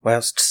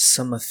Whilst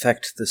some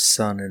affect the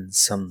sun and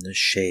some the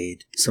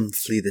shade, some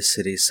flee the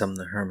city, some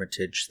the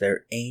hermitage,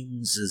 their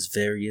aims as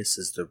various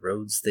as the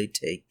roads they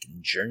take in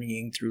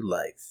journeying through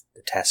life,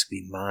 the task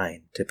be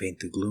mine to paint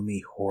the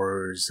gloomy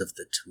horrors of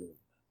the tomb.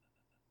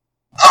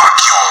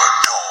 Lock your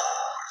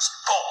doors,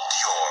 bolt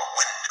your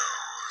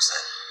windows,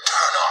 and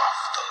turn off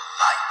the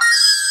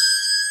lights.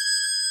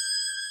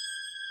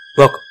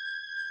 Welcome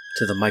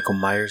to the Michael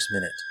Myers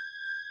Minute,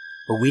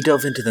 where we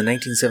delve into the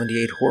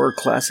 1978 horror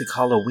classic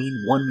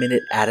Halloween 1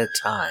 minute at a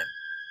time.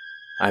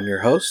 I'm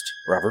your host,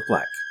 Robert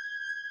Black.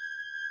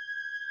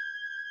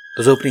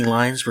 Those opening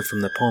lines were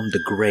from the poem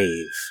The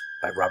Grave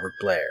by Robert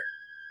Blair.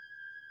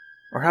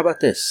 Or how about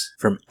this,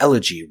 from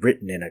Elegy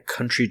written in a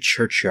country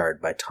churchyard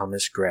by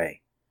Thomas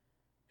Gray.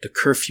 The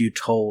curfew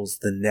tolls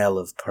the knell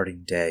of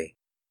parting day,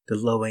 the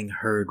lowing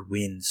herd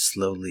winds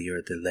slowly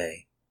o'er the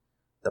lea.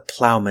 The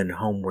ploughman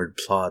homeward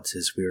plods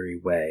his weary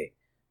way,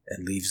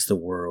 and leaves the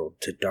world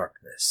to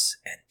darkness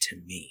and to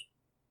me.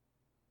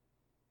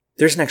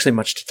 There isn't actually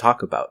much to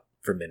talk about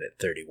for minute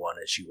 31,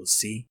 as you will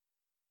see.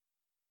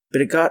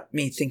 But it got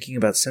me thinking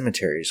about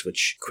cemeteries,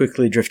 which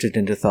quickly drifted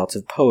into thoughts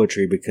of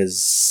poetry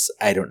because,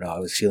 I don't know, I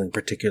was feeling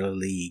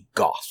particularly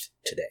goth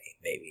today,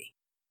 maybe.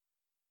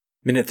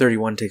 Minute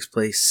 31 takes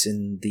place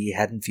in the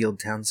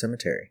Haddonfield Town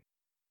Cemetery.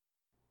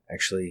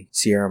 Actually,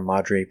 Sierra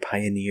Madre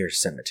Pioneer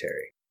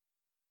Cemetery.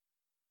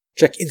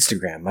 Check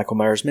Instagram, Michael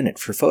Myers Minute,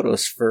 for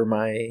photos for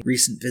my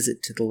recent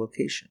visit to the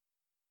location.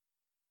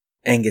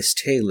 Angus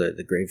Taylor,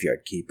 the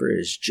graveyard keeper,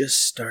 is just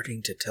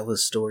starting to tell a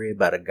story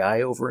about a guy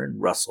over in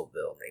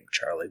Russellville named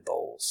Charlie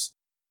Bowles.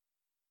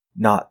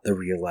 Not the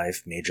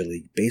real-life Major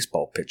League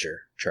Baseball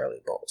pitcher,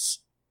 Charlie Bowles,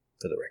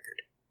 for the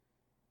record.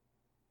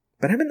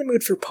 But I'm in the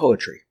mood for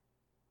poetry.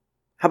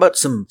 How about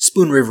some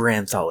Spoon River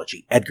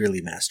Anthology, Edgar Lee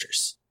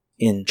Masters?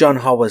 In John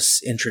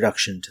Hawa's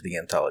introduction to the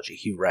anthology,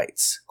 he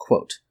writes,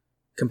 quote,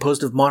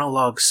 "Composed of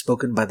monologues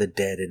spoken by the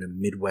dead in a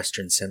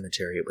Midwestern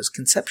cemetery, it was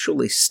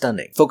conceptually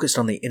stunning, focused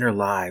on the inner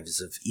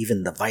lives of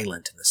even the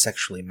violent and the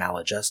sexually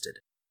maladjusted.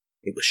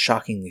 It was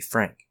shockingly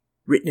frank.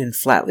 Written in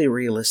flatly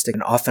realistic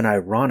and often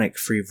ironic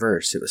free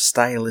verse, it was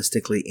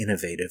stylistically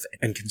innovative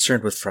and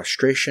concerned with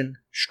frustration,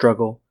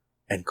 struggle,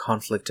 and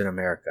conflict in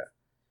America.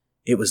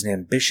 It was an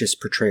ambitious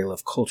portrayal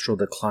of cultural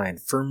decline,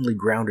 firmly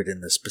grounded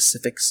in the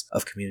specifics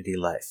of community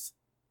life."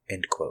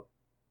 End quote.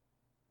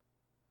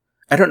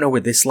 I don't know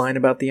where this line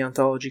about the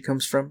anthology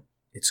comes from.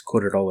 It's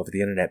quoted all over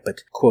the internet,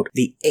 but, quote,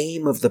 "The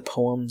aim of the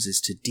poems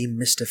is to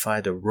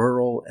demystify the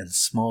rural and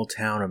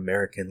small-town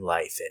American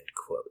life," end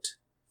quote.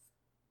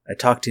 I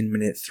talked in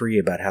minute 3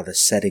 about how the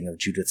setting of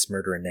Judith's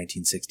murder in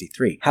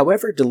 1963,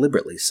 however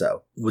deliberately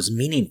so, was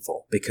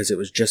meaningful because it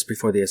was just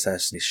before the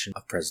assassination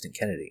of President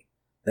Kennedy.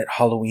 That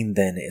Halloween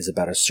then is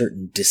about a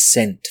certain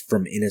descent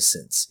from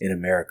innocence in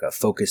America,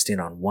 focused in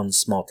on one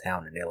small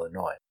town in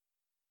Illinois.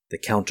 The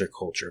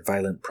counterculture,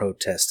 violent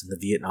protest, and the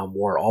Vietnam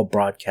War, all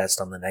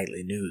broadcast on the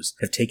nightly news,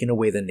 have taken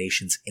away the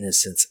nation's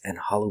innocence, and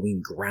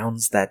Halloween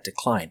grounds that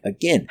decline,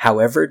 again,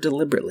 however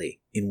deliberately,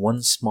 in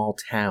one small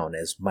town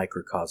as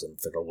microcosm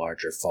for the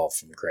larger fall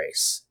from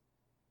grace.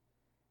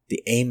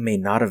 The aim may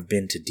not have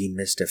been to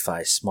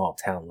demystify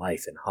small-town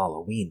life in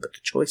Halloween, but the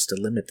choice to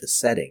limit the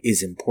setting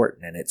is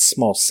important, and its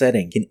small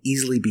setting can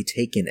easily be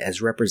taken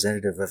as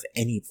representative of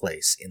any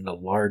place in the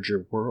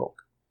larger world.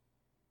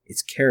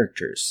 Its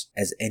characters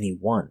as any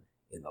one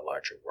in the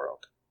larger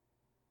world.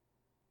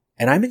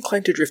 And I'm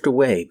inclined to drift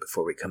away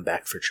before we come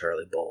back for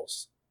Charlie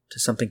Bowles, to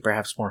something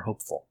perhaps more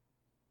hopeful.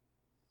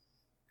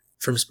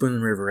 From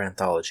Spoon River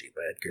Anthology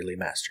by Edgar Lee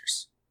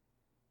Masters.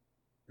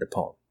 The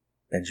poem,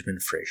 Benjamin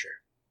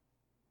Fraser.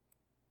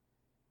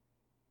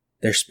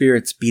 Their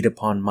spirits beat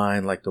upon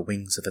mine like the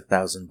wings of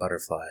 1,000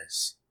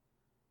 butterflies.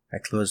 I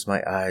closed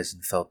my eyes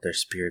and felt their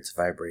spirits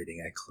vibrating.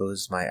 I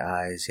closed my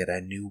eyes, yet I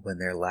knew when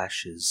their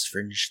lashes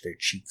fringed their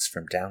cheeks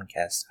from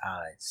downcast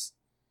eyes.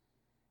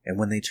 And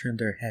when they turned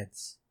their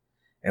heads,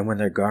 and when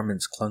their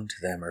garments clung to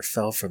them or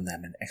fell from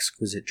them in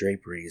exquisite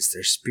draperies,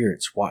 their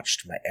spirits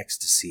watched my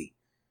ecstasy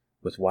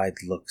with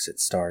wide looks at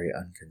starry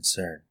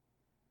unconcern.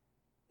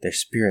 Their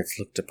spirits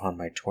looked upon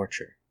my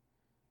torture.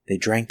 They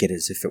drank it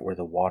as if it were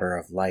the water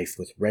of life.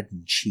 With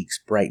reddened cheeks,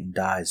 brightened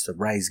eyes, the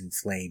rising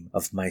flame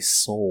of my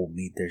soul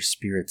made their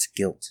spirits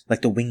gilt,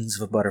 like the wings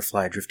of a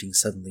butterfly drifting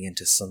suddenly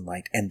into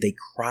sunlight, and they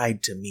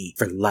cried to me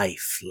for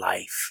life,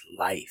 life,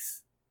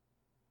 life.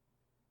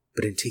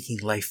 But in taking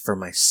life for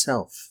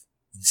myself,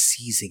 in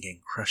seizing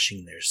and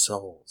crushing their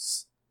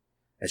souls,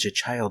 as a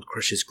child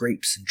crushes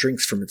grapes and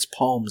drinks from its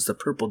palms the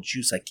purple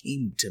juice, I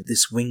came to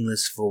this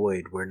wingless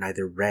void where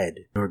neither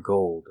red, nor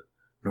gold,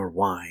 nor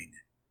wine,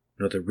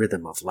 nor the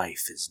rhythm of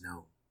life is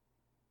known.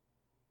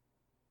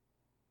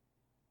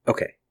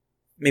 Okay,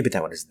 maybe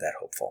that one isn't that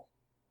hopeful.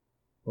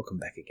 We'll come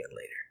back again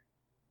later.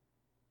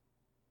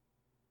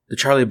 The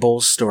Charlie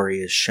Bowles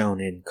story is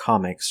shown in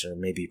comics, or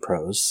maybe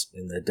prose,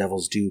 in the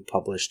Devil's Due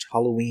published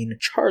Halloween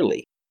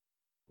Charlie,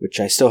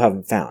 which I still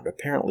haven't found.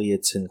 Apparently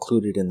it's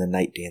included in the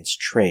Night Dance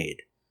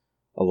trade,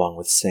 along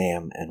with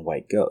Sam and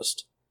White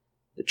Ghost.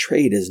 The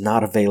trade is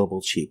not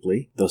available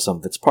cheaply, though some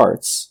of its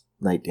parts,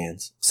 Night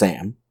Dance,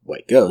 Sam,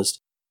 White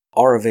Ghost,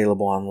 are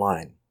available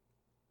online.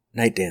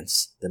 Night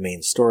Dance, the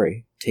main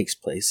story, takes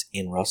place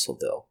in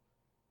Russellville,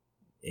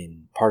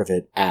 in part of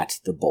it at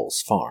the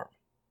Bowles farm.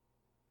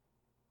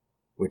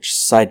 Which,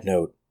 side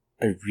note,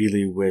 I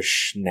really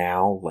wish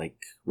now,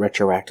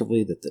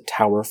 retroactively, that the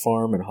Tower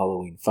farm in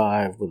Halloween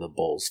 5 were the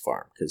Bowles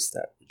farm, because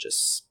that would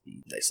just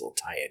be a nice little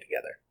tie-in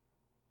together.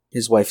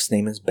 His wife's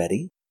name is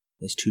Betty.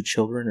 His 2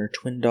 children are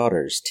twin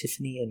daughters,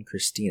 Tiffany and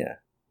Christina,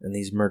 and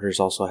these murders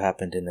also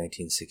happened in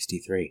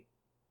 1963.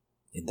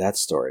 In that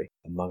story,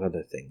 among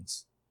other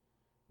things,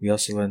 we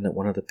also learn that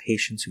one of the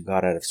patients who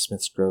got out of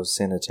Smith's Grove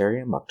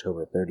Sanitarium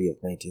October 30th,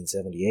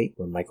 1978,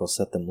 when Michael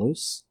set them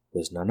loose,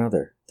 was none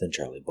other than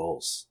Charlie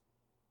Bowles.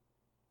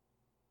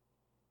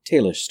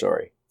 Taylor's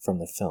story from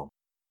the film.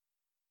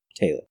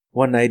 Taylor.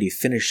 One night he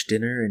finished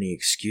dinner and he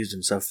excused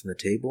himself from the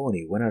table and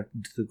he went out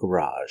into the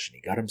garage and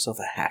he got himself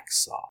a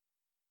hacksaw.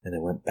 And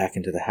then went back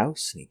into the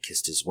house and he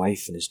kissed his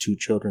wife and his 2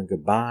 children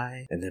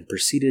goodbye and then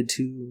proceeded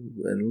to...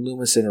 And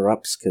Loomis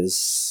interrupts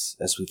because,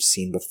 as we've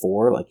seen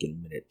before, like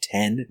in minute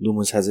 10,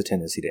 Loomis has a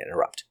tendency to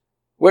interrupt.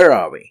 Where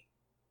are we?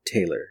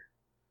 Taylor.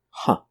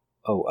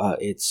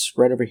 It's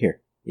right over here.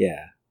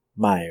 Yeah,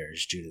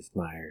 Myers, Judith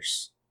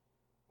Myers.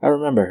 I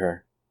remember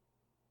her.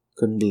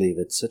 Couldn't believe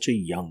it, such a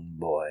young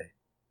boy.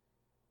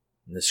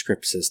 And the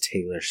script says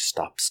Taylor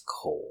stops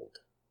cold.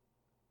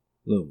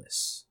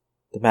 Loomis.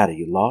 The matter,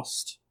 you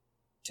lost?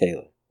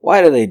 Taylor.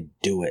 Why do they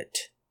do it?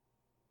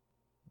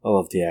 I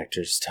love the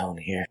actor's tone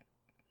here.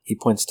 He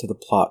points to the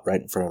plot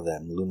right in front of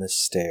them. Loomis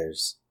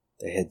stares.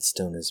 The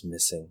headstone is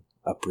missing,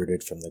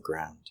 uprooted from the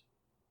ground.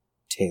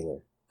 Taylor.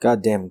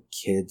 Goddamn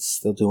kids,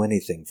 they'll do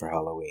anything for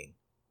Halloween.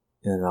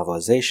 In the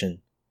novelization,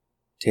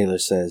 Taylor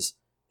says,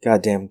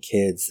 Goddamn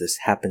kids, this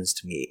happens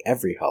to me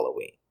every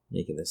Halloween,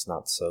 making this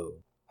not so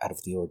out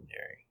of the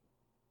ordinary.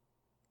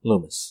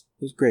 Loomis.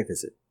 Whose grave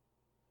is it?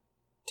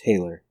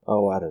 Taylor.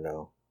 Oh, I don't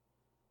know.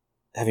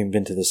 Having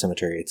been to the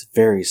cemetery, it's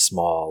very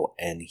small,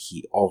 and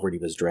he already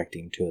was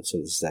directing to it, so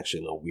this is actually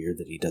a little weird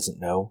that he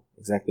doesn't know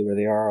exactly where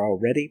they are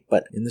already,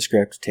 but in the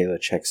script, Taylor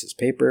checks his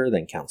paper,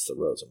 then counts the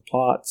rows and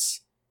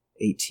plots.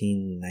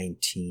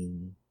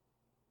 1819,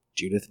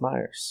 Judith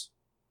Myers.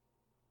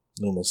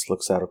 Loomis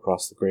looks out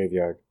across the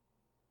graveyard.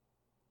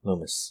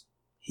 Loomis.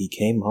 He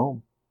came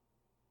home.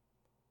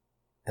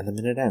 And the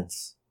minute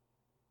ends.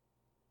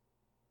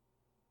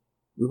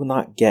 We will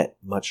not get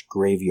much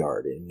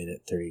graveyard in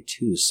minute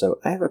 32, so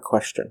I have a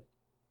question.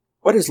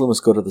 Why does Loomis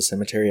go to the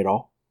cemetery at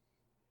all?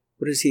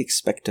 What does he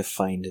expect to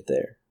find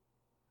there?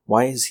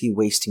 Why is he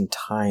wasting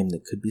time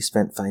that could be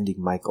spent finding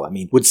Michael? I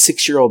mean, would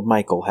 6-year-old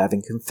Michael,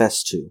 having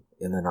confessed to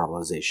in the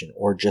novelization,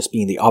 or just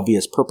being the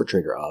obvious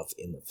perpetrator of,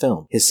 in the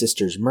film, his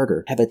sister's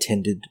murder, have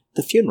attended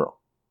the funeral?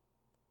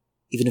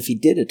 Even if he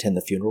did attend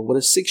the funeral, would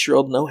a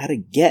 6-year-old know how to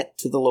get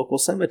to the local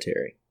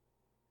cemetery?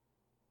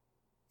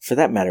 For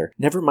that matter,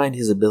 never mind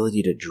his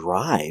ability to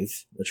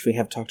drive, which we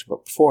have talked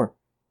about before.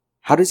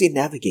 How does he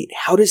navigate?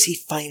 How does he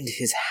find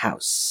his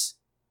house?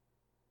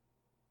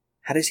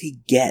 How does he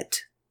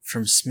get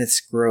from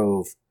Smith's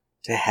Grove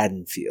to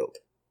Haddonfield?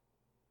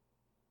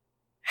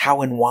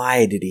 How and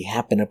why did he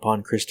happen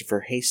upon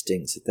Christopher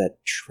Hastings at that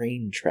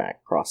train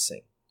track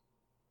crossing?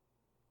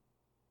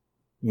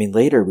 I mean,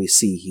 later we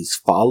see he's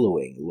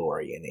following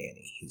Laurie and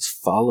Annie. He's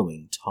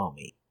following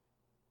Tommy.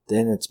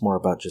 Then it's more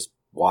about just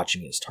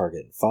watching his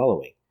target and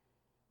following.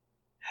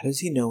 How does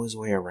he know his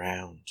way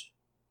around?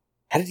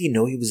 How did he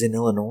know he was in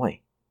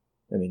Illinois?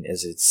 I mean,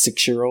 as a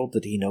 6-year-old,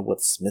 did he know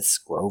what Smith's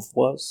Grove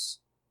was?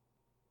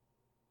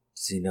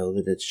 Does he know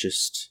that it's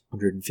just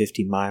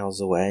 150 miles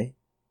away?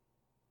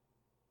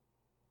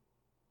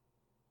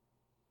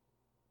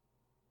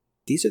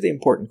 These are the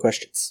important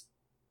questions.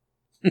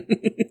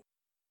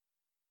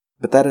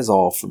 But that is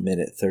all for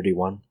Minute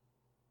 31.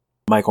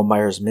 Michael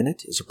Myers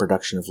Minute is a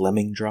production of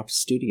Lemming Drops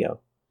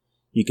Studio.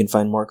 You can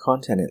find more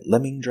content at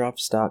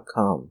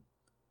lemmingdrops.com.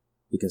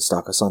 You can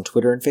stalk us on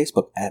Twitter and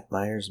Facebook at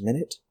Myers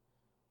Minute,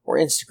 or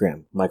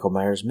Instagram, Michael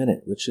Myers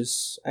Minute, which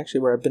is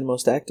actually where I've been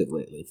most active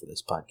lately for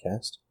this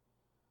podcast.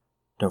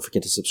 Don't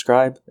forget to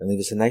subscribe and leave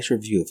us a nice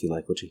review if you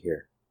like what you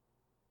hear.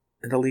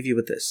 And I'll leave you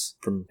with this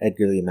from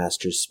Edgar Lee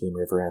Masters' Spoon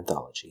River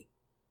Anthology.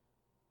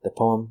 The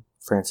poem,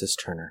 Francis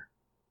Turner.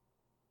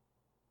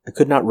 I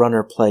could not run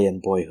or play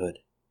in boyhood.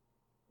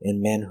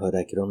 In manhood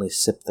I could only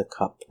sip the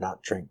cup,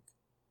 not drink.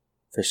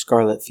 For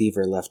scarlet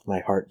fever left my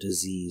heart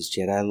diseased,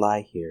 yet I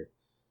lie here,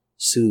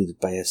 soothed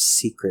by a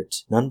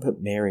secret none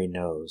but Mary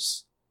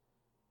knows.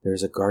 There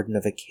is a garden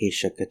of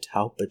acacia,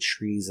 catalpa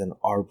trees, and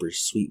arbors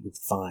sweet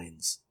with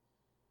vines.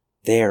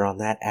 There, on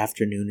that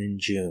afternoon in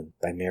June,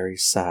 by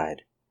Mary's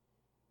side,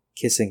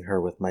 kissing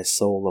her with my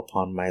soul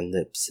upon my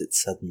lips, it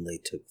suddenly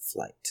took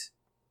flight.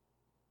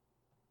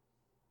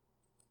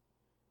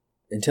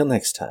 Until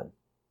next time.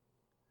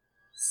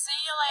 See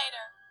you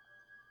later.